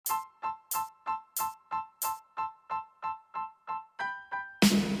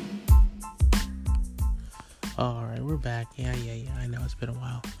Alright, we're back. Yeah. I know it's been a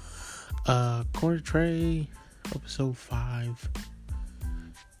while. Corner Trey, episode 5.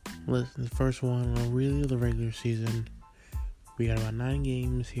 Listen, the first one, really the regular season. We got about 9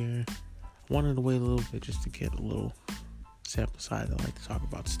 games here. I wanted to wait a little bit just to get a little sample size. I like to talk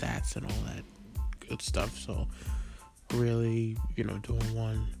about stats and all that good stuff. So, really, doing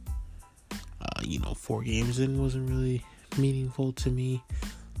one, 4 games in wasn't really meaningful to me.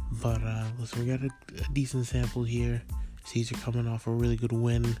 But, listen, we got a decent sample here. Caesar coming off a really good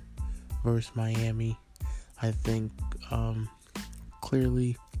win versus Miami. I think,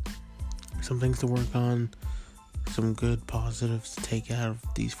 clearly, some things to work on. Some good positives to take out of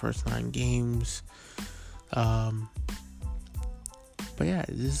these first 9 games. But yeah,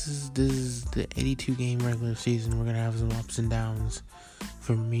 this is the 82 game regular season. We're gonna have some ups and downs.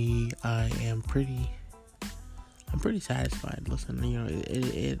 For me, I'm pretty satisfied. Listen,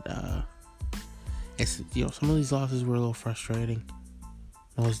 it's some of these losses were a little frustrating.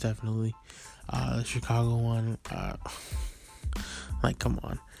 Most definitely. The Chicago one, come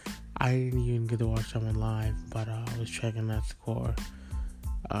on. I didn't even get to watch that one live, but I was checking that score.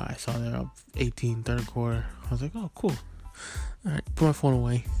 I saw they're up 18 third quarter. I was like, oh, cool. Alright, put my phone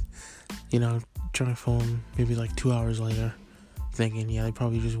away. Check my phone maybe 2 hours later, thinking, yeah, they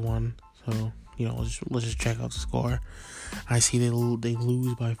probably just won. So, let's just check out the score. I see they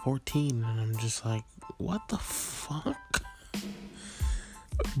lose by 14, and I'm just like, what the fuck?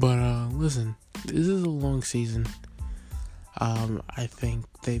 But, listen, this is a long season. I think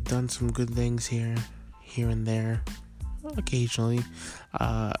they've done some good things here and there, occasionally.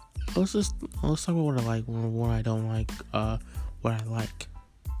 Let's talk about what I like, what I don't like. What I like,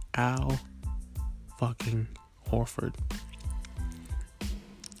 Al fucking Horford.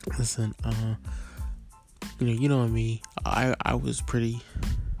 Listen, you know me. I was pretty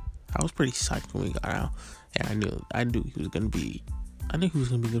psyched when we got Al, and I knew he was gonna be. I knew he was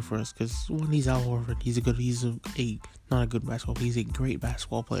gonna be good for us because when he's Al Horford, he's not a good basketball player, he's a great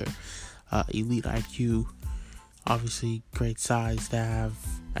basketball player. Elite IQ, obviously great size to have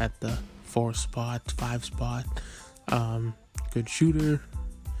at the 5 spot. Good shooter.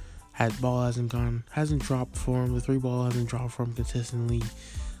 Hasn't dropped for him. The 3 ball hasn't dropped for him consistently.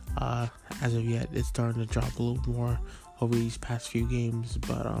 As of yet, it's starting to drop a little more over these past few games.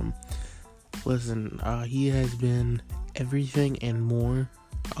 But listen, he has been everything and more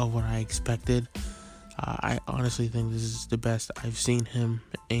of what I expected. I honestly think this is the best I've seen him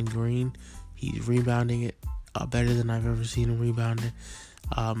in green. He's rebounding it better than I've ever seen him rebound it.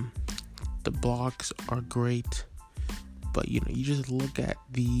 The blocks are great, but you just look at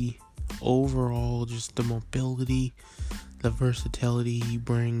the overall, just the mobility, the versatility he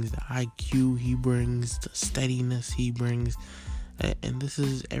brings, the IQ he brings, the steadiness he brings, and this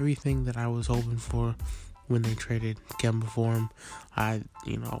is everything that I was hoping for when they traded Kemba for him.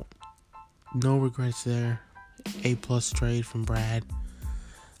 No regrets there. A+ trade from Brad.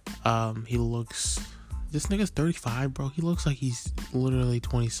 This nigga's 35, bro. He looks like he's literally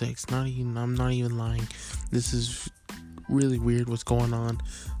 26. I'm not even lying. This is really weird what's going on.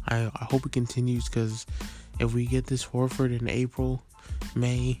 I hope it continues, because if we get this Horford in April,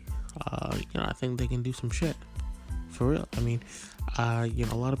 May, I think they can do some shit. For real. I mean, a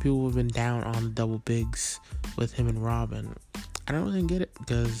lot of people have been down on the double bigs with him and Rob, and I don't really get it,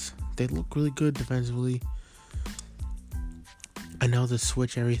 because they look really good defensively. I know the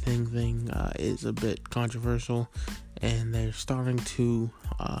switch everything thing is a bit controversial, and they're starting to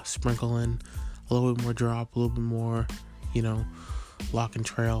sprinkle in a little bit more drop, a little bit more, lock and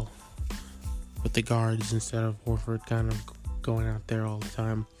trail with the guards instead of Horford kind of going out there all the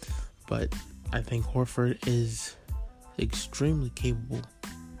time. But I think Horford is extremely capable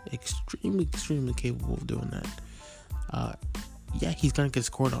of doing that. Yeah, he's gonna get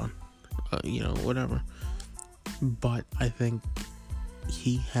scored on, whatever. But I think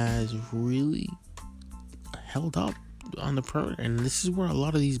he has really held up on the perimeter, and this is where a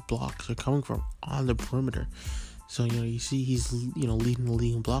lot of these blocks are coming from, on the perimeter. So, you see he's, leading the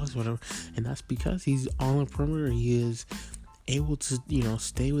league in blocks or whatever, and that's because he's on the perimeter. He is able to,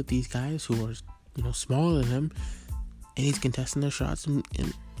 stay with these guys who are, smaller than him, and he's contesting their shots and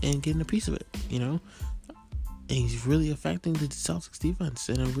getting a piece of it, And he's really affecting the Celtics defense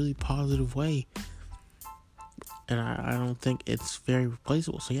in a really positive way. And I don't think it's very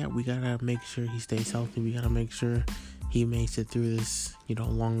replaceable. So, yeah, we got to make sure he stays healthy. We got to make sure he makes it through this,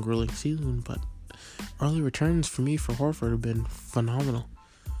 long, grueling season. But early returns for me for Horford have been phenomenal.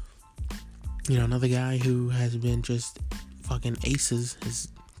 Another guy who has been just fucking aces is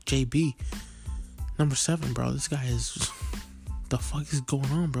JB. Number 7, bro. This guy is... the fuck is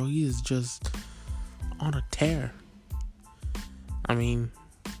going on, bro? He is just on a tear. I mean,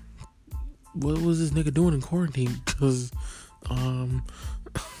 what was this nigga doing in quarantine? Because,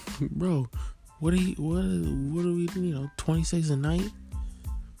 bro, what are we, 26 a night?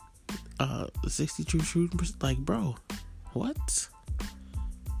 62 shooting percent? Like, bro, what?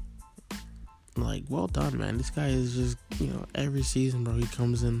 Like, well done, man. This guy is just, every season, bro, he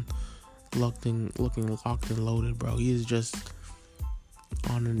comes in looking locked and loaded, bro. He is just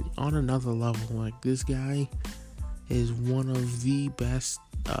on another level. Like, this guy is one of the best,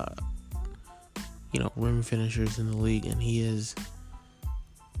 rim finishers in the league, and he is,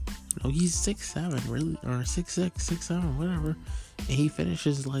 he's 6'7", really, or 6'6", 6'7", whatever, and he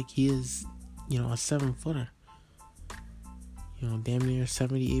finishes like he is, a 7-footer. Damn near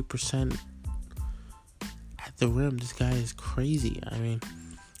 78% at the rim. This guy is crazy. I mean,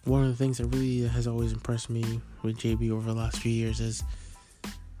 one of the things that really has always impressed me with JB over the last few years is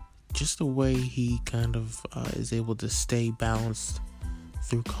just the way he kind of is able to stay balanced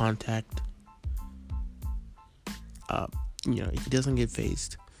through contact. He doesn't get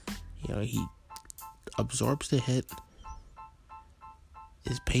phased. He absorbs the hit,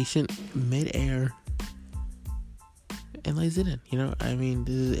 is patient mid-air, and lays it in. I mean,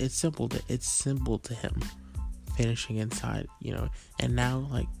 it's simple to him finishing inside. And now,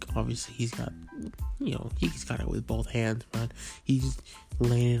 like, obviously he's got it with both hands, man. He's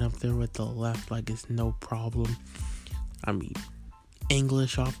laying it up there with the left like it's no problem. I mean,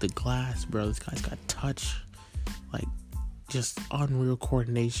 English off the glass, bro. This guy's got touch, like, just unreal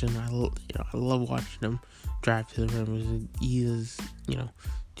coordination. I love watching him drive to the rim. He is,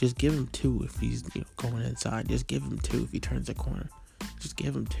 just give him two if he's going inside. Just give him two if he turns the corner. Just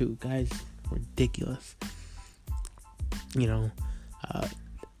give him two. Guys, ridiculous. I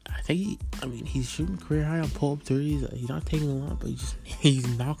think he's shooting career high on pull-up threes. He's not taking a lot, but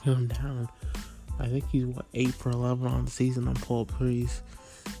he's knocking them down. I think he's 8 for 11 on the season on pull-up threes.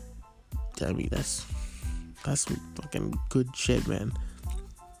 I mean, that's some fucking good shit, man.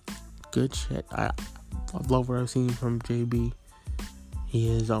 Good shit. I love what I've seen from JB. He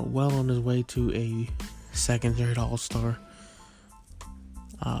is well on his way to a second, third All-Star.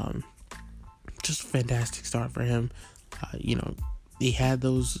 Just a fantastic start for him. He had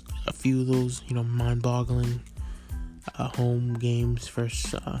a few of those, mind-boggling home games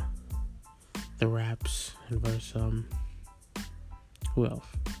versus the Raps and versus who else?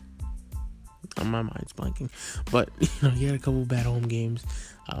 My mind's blanking, but he had a couple bad home games.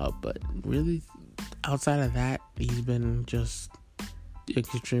 But really, outside of that, he's been just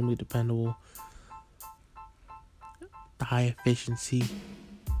extremely dependable. High efficiency.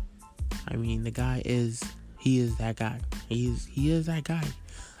 I mean, the guy is. He is that guy. He is that guy.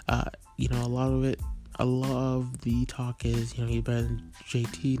 A lot of the talk is, he's better than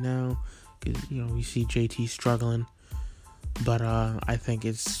JT now, because we see JT struggling, but I think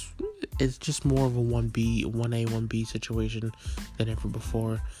it's just more of a 1A, 1B situation than ever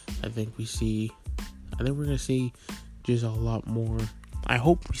before. I think we're gonna see just a lot more. I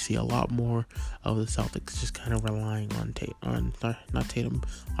hope we see a lot more of the Celtics just kind of relying on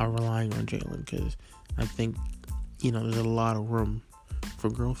relying on Jalen, because I think, there's a lot of room for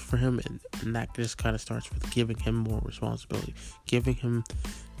growth for him, and that just kind of starts with giving him more responsibility, giving him,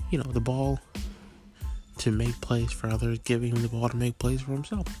 the ball to make plays for others, giving him the ball to make plays for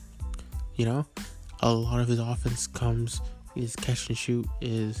himself. A lot of his offense is catch and shoot,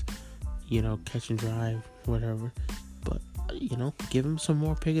 is, catch and drive, whatever, but, give him some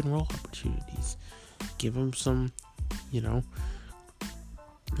more pick and roll opportunities, give him some,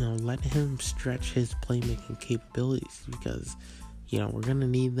 let him stretch his playmaking capabilities, because, we're going to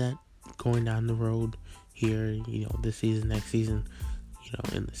need that going down the road here, this season, next season,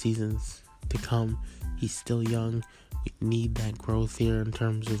 in the seasons to come. He's still young. We need that growth here in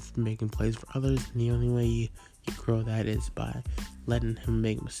terms of making plays for others, and the only way you grow that is by letting him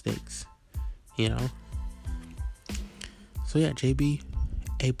make mistakes, So yeah, JB,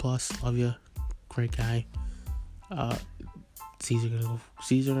 A+, love you, great guy. Caesar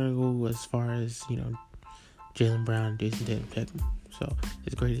gonna go as far as, Jaylen Brown, Jason Tatum. So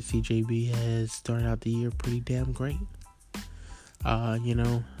it's great to see JB has started out the year pretty damn great.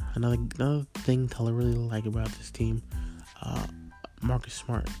 Another thing to really like about this team, Marcus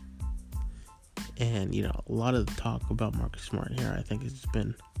Smart. And, a lot of the talk about Marcus Smart here, I think, has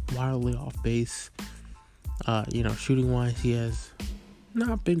been wildly off base. Shooting wise, he has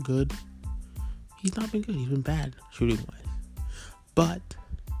not been good. He's not been good. He's been bad shooting wise. But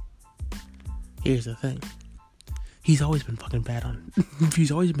here's the thing. He's always been fucking bad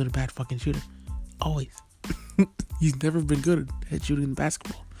he's always been a bad fucking shooter. Always. He's never been good at shooting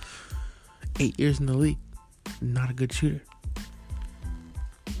basketball. 8 years in the league. Not a good shooter.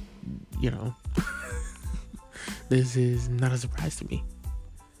 this is not a surprise to me.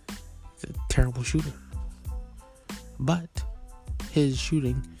 He's a terrible shooter. But his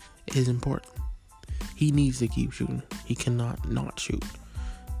shooting is important. He needs to keep shooting. He cannot not shoot.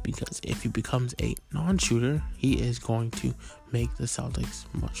 Because if he becomes a non-shooter, he is going to make the Celtics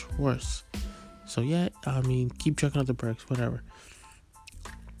much worse. So yeah, keep checking out the bricks, whatever.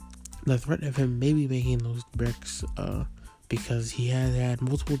 The threat of him maybe making those bricks, because he has had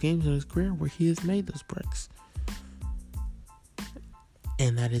multiple games in his career where he has made those bricks.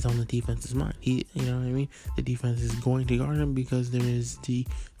 And that is on the defense's mind. The defense is going to guard him because there is the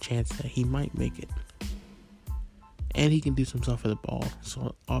chance that he might make it. And he can do some stuff with the ball,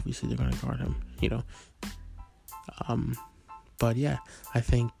 so obviously they're going to guard him, But yeah, I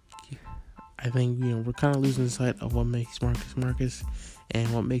think we're kind of losing sight of what makes Marcus Marcus,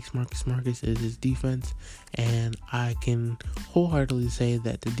 and what makes Marcus Marcus is his defense. And I can wholeheartedly say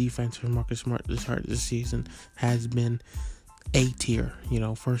that the defense for Marcus Smart to start this season has been A tier,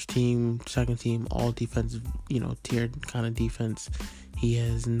 first team, second team, all defensive, tiered kind of defense.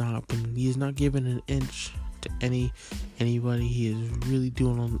 He's not given an inch to anybody. He's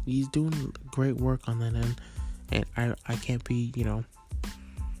doing great work on that end, and I can't be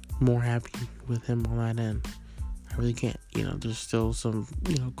more happy with him on that end. I really can't. There's still some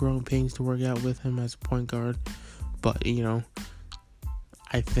growing pains to work out with him as a point guard, but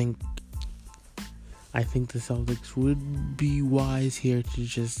I think the Celtics would be wise here to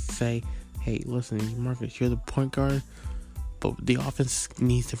just say, hey, listen, Marcus, you're the point guard, but the offense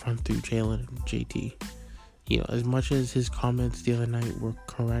needs to run through Jalen and JT. As much as his comments the other night were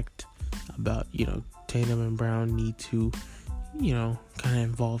correct about, Tatum and Brown need to, kind of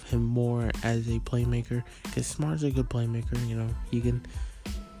involve him more as a playmaker, because Smart's a good playmaker, he can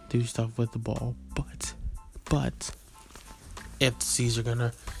do stuff with the ball, but if the C's are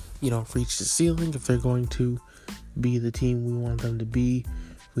gonna, reach the ceiling, if they're going to be the team we want them to be,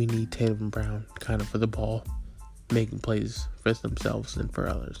 we need Tatum and Brown kind of for the ball, making plays for themselves and for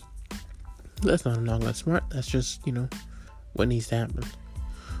others. That's not a knock on Smart. That's just, what needs to happen.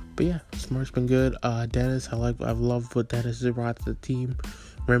 But yeah, Smart's been good. Dennis, I've loved what Dennis has brought to the team.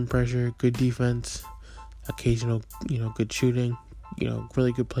 Rim pressure, good defense, occasional, good shooting,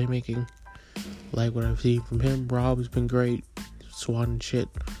 really good playmaking. Like what I've seen from him. Rob's been great. Swatting shit.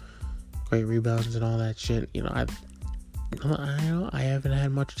 Great rebounds and all that shit. I haven't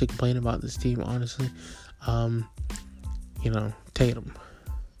had much to complain about this team, honestly. Tatum.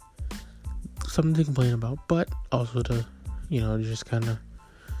 Something to complain about, but also to, just kind of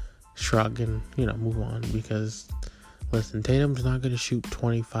shrug and, move on, because, listen, Tatum's not going to shoot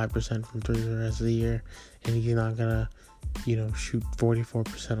 25% from three the rest of the year, and he's not going to, shoot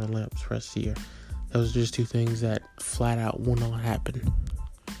 44% on layups the rest of the year. Those are just two things that flat out will not happen.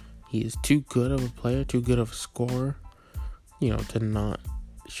 He is too good of a player, too good of a scorer, to not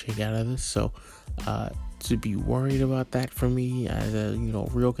shake out of this, so, to be worried about that for me as a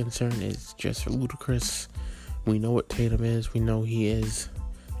real concern is just ludicrous. We know what Tatum is. We know he is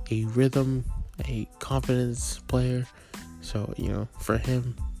a rhythm, a confidence player. So for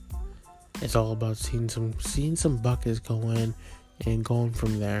him, it's all about seeing some buckets go in and going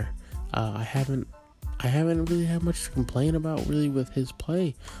from there. I haven't really had much to complain about really with his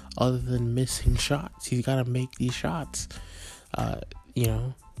play, other than missing shots. He's got to make these shots. He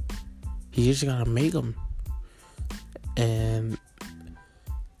just got to make them. And,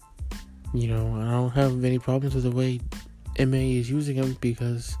 I don't have any problems with the way MA is using him,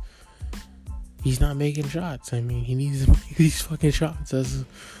 because he's not making shots. He needs to make these fucking shots.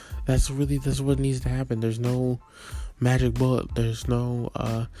 That's what needs to happen. There's no magic bullet. There's no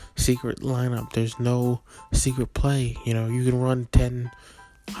secret lineup. There's no secret play. You can run 10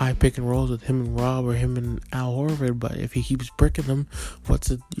 high pick and rolls with him and Rob or him and Al Horford, but if he keeps bricking them, what's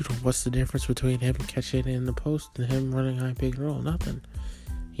the difference between him catching it in the post and him running high pick and roll? Nothing.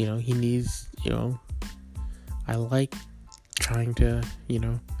 He needs, I like trying to,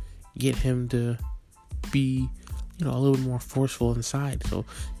 get him to be, a little bit more forceful inside. So,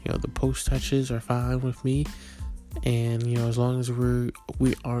 the post touches are fine with me. And, as long as we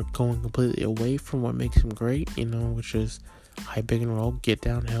aren't going completely away from what makes him great, which is high pick and roll, get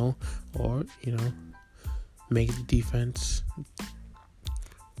downhill, or, make the defense,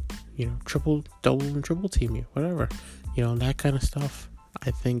 double and triple team you, whatever. That kind of stuff,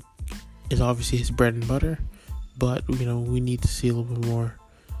 I think, is obviously his bread and butter. But, we need to see a little bit more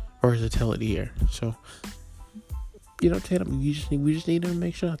versatility here. So, Tatum, we just need him to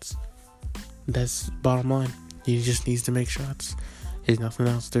make shots. That's bottom line. He just needs to make shots. There's nothing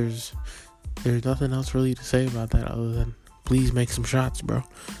else. There's nothing else really to say about that other than please make some shots, bro.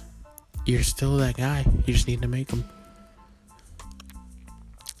 you're still that guy. You just need to make them.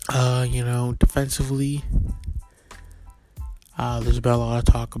 Defensively, there's been a lot of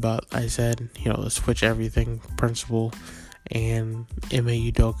talk about, I said, the switch everything principle and Ime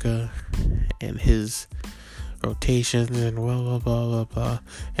Udoka and his rotations and blah, blah, blah, blah, blah.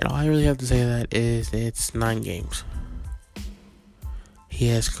 And all I really have to say to that is it's 9 games. He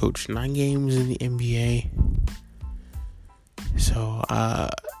has coached 9 games in the NBA. So,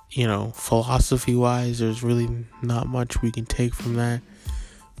 philosophy-wise, there's really not much we can take from that.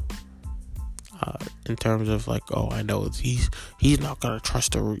 In terms of I know he's not gonna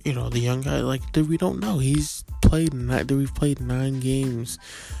trust the young guy. We don't know. We've played 9 games.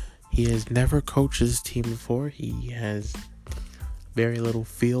 He has never coached his team before. He has very little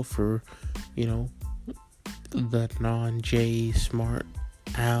feel for the non-Jay Smart,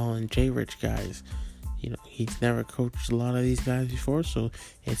 Al, and Jay Rich guys. He's never coached a lot of these guys before, so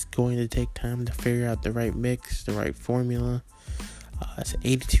it's going to take time to figure out the right mix, the right formula. It's an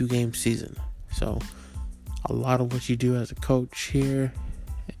 82-game season. So, a lot of what you do as a coach here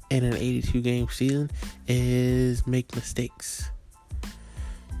in an 82-game season is make mistakes.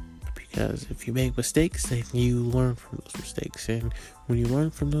 Because if you make mistakes, then you learn from those mistakes. And when you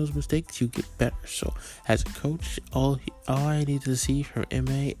learn from those mistakes, you get better. So, as a coach, all I need to see from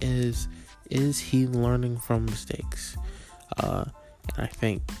Ime is he learning from mistakes? And I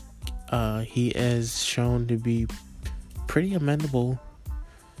think he has shown to be pretty amendable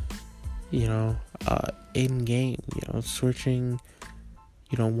in game, switching,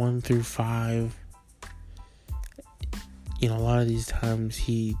 1 through 5. A lot of these times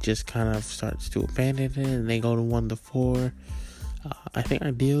he just kind of starts to abandon it and they go to 1 to 4. I think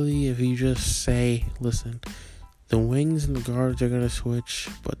ideally if you just say, listen, the wings and the guards are going to switch,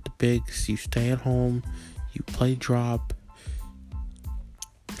 but the bigs, you stay at home, you play drop,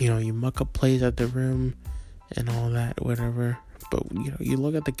 you muck up plays at the rim and all that, whatever. But, you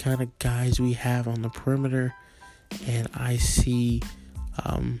look at the kind of guys we have on the perimeter, and I see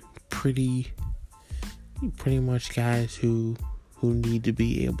pretty much guys who need to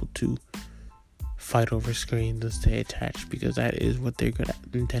be able to fight over screens and stay attached, because that is what they're good at.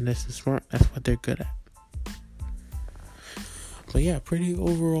 And Dennis and Smart, that's what they're good at. But yeah, pretty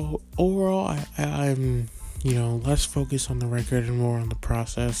overall, I'm, less focused on the record and more on the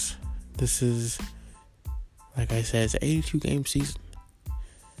process. This is, like I said, it's an 82-game season.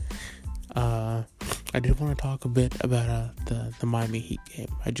 I did want to talk a bit about the Miami Heat game.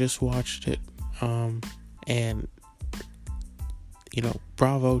 I just watched it, and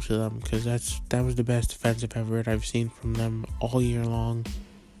bravo to them, because that was the best defensive effort I've seen from them all year long.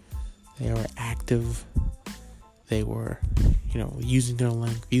 They were active. They were, using their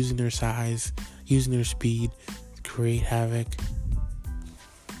length, using their size, using their speed to create havoc.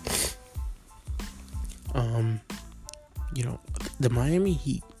 The Miami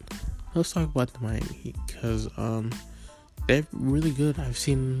Heat. Let's talk about the Miami Heat, because they're really good. I've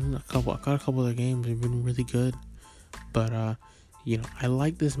seen a couple of their games. They've been really good, but I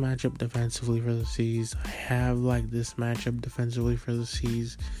like this matchup defensively for the C's. I have liked this matchup defensively for the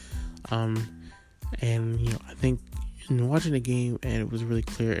C's, and I think in watching the game, and it was really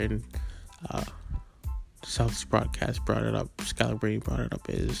clear, and Celtics broadcast brought it up. Skylar Brady brought it up.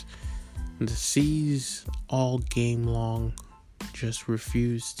 Is the C's all game long just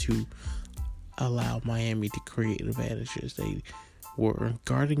refused to allow Miami to create advantages. They were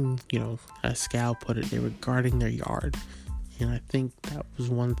guarding, as Scal put it, they were guarding their yard. And I think that was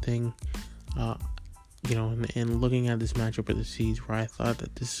one thing, and looking at this matchup with the C's, where I thought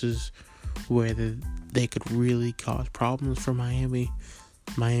that this is where they could really cause problems for Miami.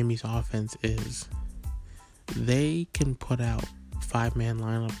 Miami's offense is they can put out 5-man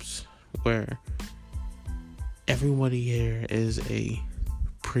lineups where everybody here is a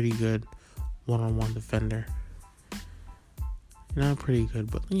pretty good one-on-one defender. Not pretty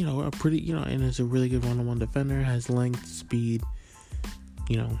good, but and is a really good one-on-one defender. Has length, speed,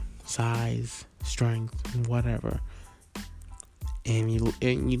 size, strength, and whatever. And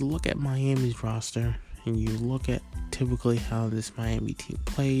you look at Miami's roster, and you look at typically how this Miami team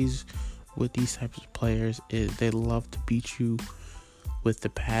plays with these types of players. Is they love to beat you with the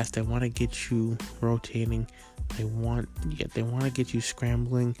pass. They want to get you rotating. They want to get you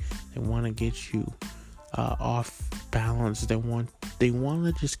scrambling. They want to get you off balance. They want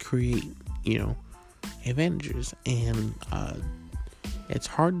to just create advantages, and it's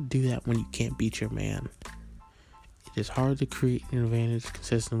hard to do that when you can't beat your man. It is hard to create an advantage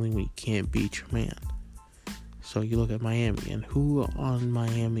consistently when you can't beat your man. So you look at Miami, and who on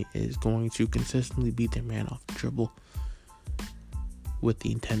Miami is going to consistently beat their man off the dribble? with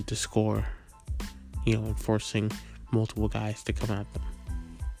the intent to score, and forcing multiple guys to come at them.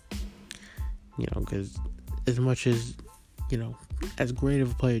 Because as much as, as great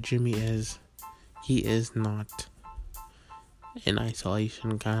of a player Jimmy is, he is not an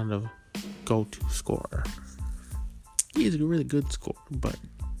isolation kind of go-to scorer. He is a really good scorer, but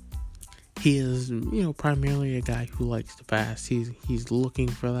he is, primarily a guy who likes to pass. He's looking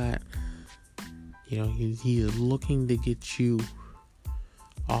for that. He is looking to get you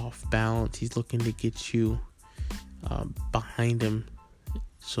off balance. He's looking to get you behind him,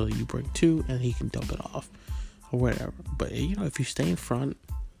 so you break two and he can dump it off or whatever. But if you stay in front,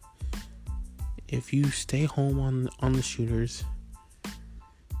 if you stay home on the shooters,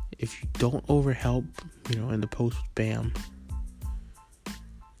 if you don't overhelp, in the post Bam,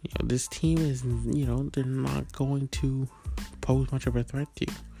 this team is, they're not going to pose much of a threat to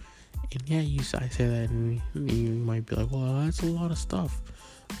you. And yeah, I say that, and you might be like, well, that's a lot of stuff.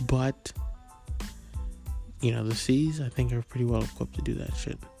 But, the C's, I think, are pretty well equipped to do that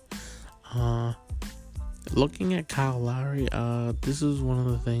shit. Looking at Kyle Lowry, this is one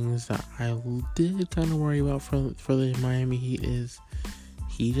of the things that I did kind of worry about for the Miami Heat is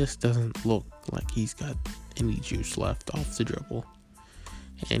he just doesn't look like he's got any juice left off the dribble.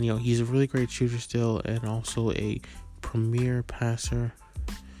 And, he's a really great shooter still, and also a premier passer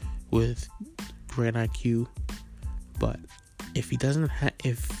with great IQ. But if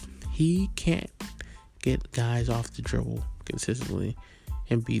he can't get guys off the dribble consistently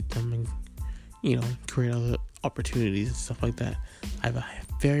and beat them and, create other opportunities and stuff like that, I have a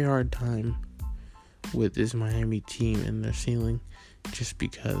very hard time with this Miami team and their ceiling, just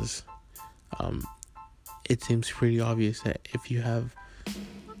because it seems pretty obvious that if you have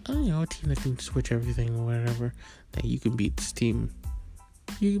a team that can switch everything or whatever, that you can beat this team.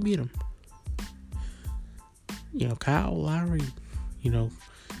 You can beat them. Kyle Lowry,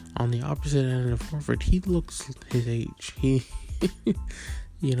 on the opposite end of the forward, he looks his age. He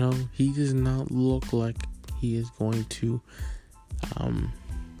does not look like he is going to,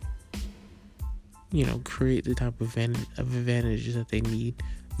 create the type of advantages that they need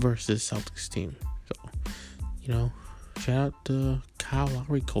versus Celtics team. So, shout out to Kyle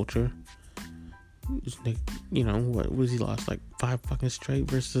Lowry culture. What was he lost? Like 5 fucking straight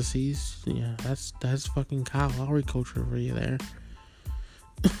versus the C's? Yeah, that's fucking Kyle Lowry culture for you there.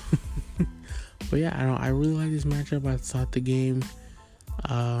 But yeah, I really like this matchup. I thought the game,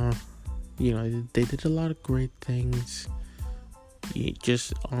 they did a lot of great things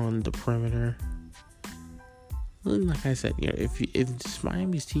just on the perimeter. And like I said, if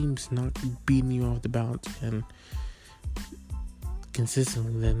Miami's team's not beating you off the bounce and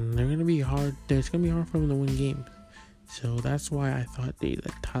consistently, then they're gonna be hard. It's gonna be hard for them to win games. So that's why I thought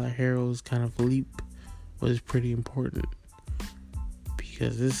that Tyler Herro's kind of leap was pretty important,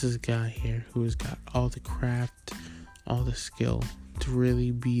 because this is a guy here who has got all the craft, all the skill to really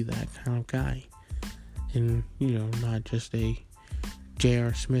be that kind of guy, and not just a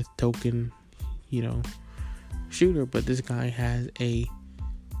J.R. Smith token, shooter, but this guy has a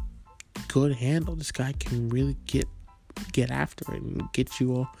good handle. This guy can really get after it and get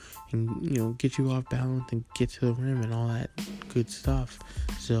you all, and get you off balance and get to the rim and all that good stuff.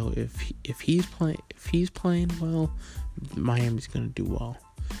 So if he's playing well, Miami's gonna do well.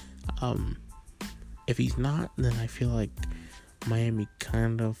 If he's not, then I feel like Miami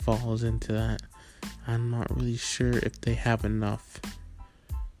kind of falls into that. I'm not really sure if they have enough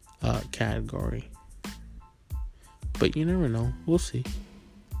category, but you never know. We'll see.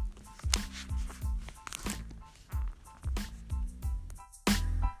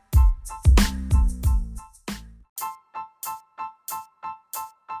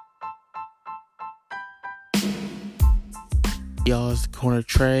 Y'all, it's the Corner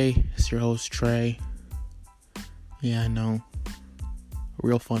Trey. It's your host, Trey. Yeah, I know.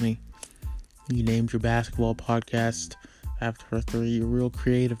 Real funny. You named your basketball podcast after 3. You're real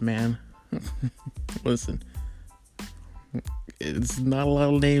creative, man. Listen. It's not a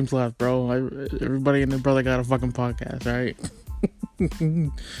lot of names left, bro. Everybody and their brother got a fucking podcast, alright?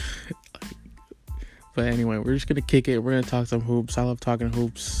 But anyway, we're just gonna kick it. We're gonna talk some hoops. I love talking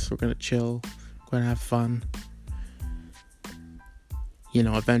hoops. We're gonna chill. We're gonna have fun.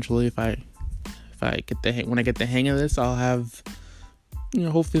 Eventually, if I get when I get the hang of this, I'll have,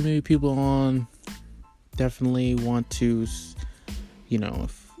 hopefully maybe people on. Definitely want to,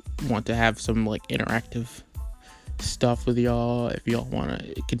 want to have some like interactive stuff with y'all. If y'all want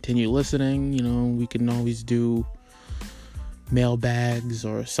to continue listening, we can always do mailbags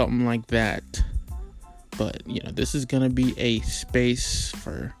or something like that. But this is gonna be a space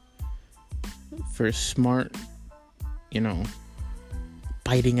for smart,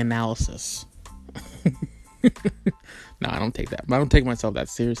 biting analysis. No, I don't take that. I don't take myself that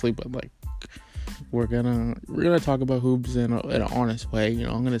seriously, but like, we're gonna talk about hoops in an honest way. You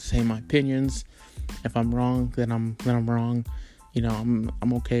know, I'm gonna say my opinions. If I'm wrong, then I'm wrong. You know,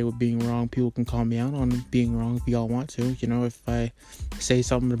 I'm okay with being wrong. People can call me out on being wrong if y'all want to. You know, if I say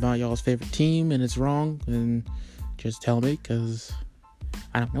something about y'all's favorite team and it's wrong, then just tell me, because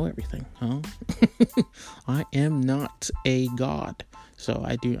I don't know everything, huh? I am not a god, so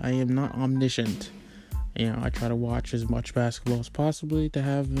I am not omniscient. You know, I try to watch as much basketball as possibly to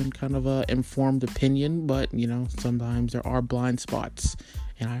have kind of a informed opinion, but, you know, sometimes there are blind spots,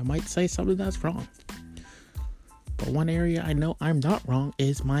 and I might say something that's wrong. But one area I know I'm not wrong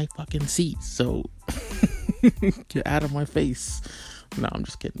is my fucking C's, so get out of my face. No, I'm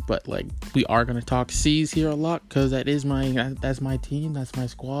just kidding. But like, we are gonna talk C's here a lot, because that's my team, that's my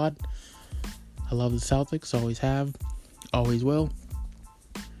squad. I love the Celtics, always have, always will.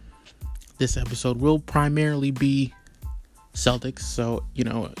 This episode will primarily be Celtics, so, you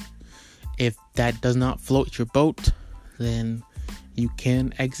know, if that does not float your boat, then you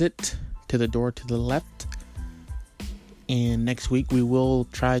can exit to the door to the left. And next week we will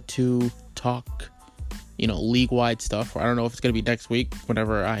try to talk, you know, league-wide stuff. I don't know if it's going to be next week,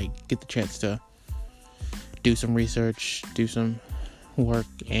 whenever I get the chance to do some research, do some work,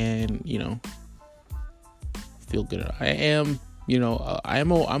 and, you know, feel good. I'm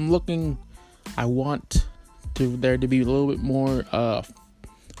looking, I want there to be a little bit more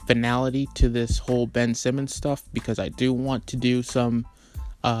finality to this whole Ben Simmons stuff, because I do want to do some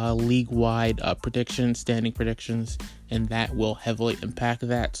league-wide predictions, standing predictions, and that will heavily impact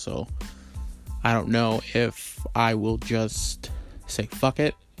that. So I don't know if I will just say fuck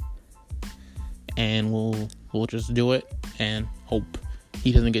it and we'll just do it and hope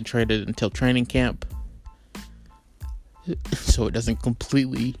he doesn't get traded until training camp, so it doesn't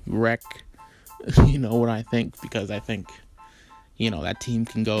completely wreck, you know, what I think, because I think, you know, that team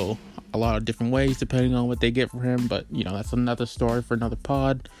can go a lot of different ways depending on what they get for him. But, you know, that's another story for another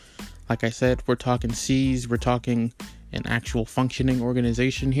pod. Like I said, we're talking C's. We're talking an actual functioning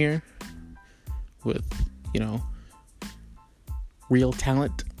organization here with, you know, real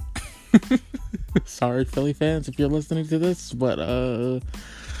talent. Sorry, Philly fans, if you're listening to this, but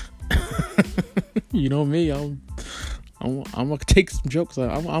you know me, I'm gonna take some jokes.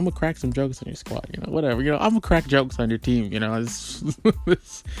 I'm gonna crack some jokes on your squad. You know, whatever. You know, I'm gonna crack jokes on your team. You know,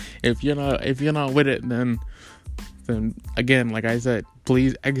 if you're not with it, then again, like I said,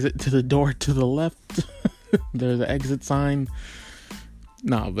 please exit to the door to the left. There's an exit sign.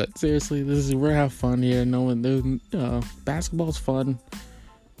 No, but seriously, we're having fun here. Basketball's fun.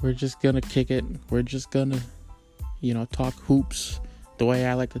 We're just gonna kick it. We're just gonna, you know, talk hoops the way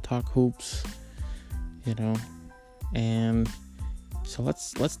I like to talk hoops. You know. And so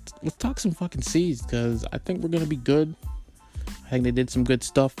let's talk some fucking C's, because I think we're gonna be good. I think they did some good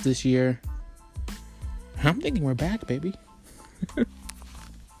stuff this year. I'm thinking we're back, baby.